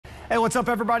Hey, what's up,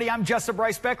 everybody? I'm Jessup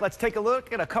Ricebeck. Let's take a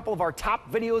look at a couple of our top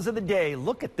videos of the day.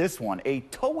 Look at this one, a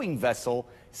towing vessel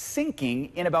sinking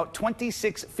in about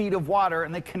 26 feet of water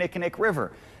in the Kinnickinnic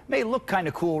River. May look kind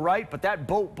of cool, right? But that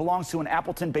boat belongs to an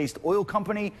Appleton-based oil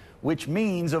company, which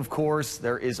means, of course,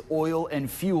 there is oil and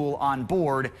fuel on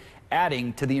board,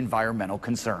 adding to the environmental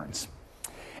concerns.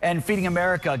 And Feeding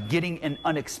America getting an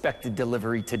unexpected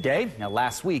delivery today. Now,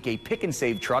 last week, a Pick and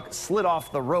Save truck slid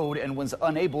off the road and was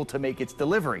unable to make its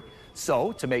delivery.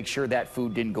 So, to make sure that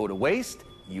food didn't go to waste,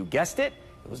 you guessed it,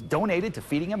 it was donated to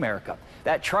Feeding America.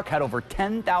 That truck had over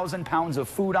 10,000 pounds of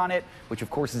food on it, which of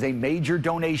course is a major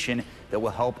donation that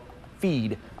will help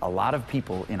feed a lot of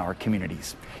people in our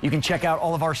communities. You can check out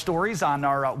all of our stories on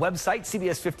our website,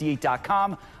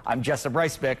 CBS58.com. I'm Jessup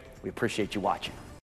Ricebeck. We appreciate you watching.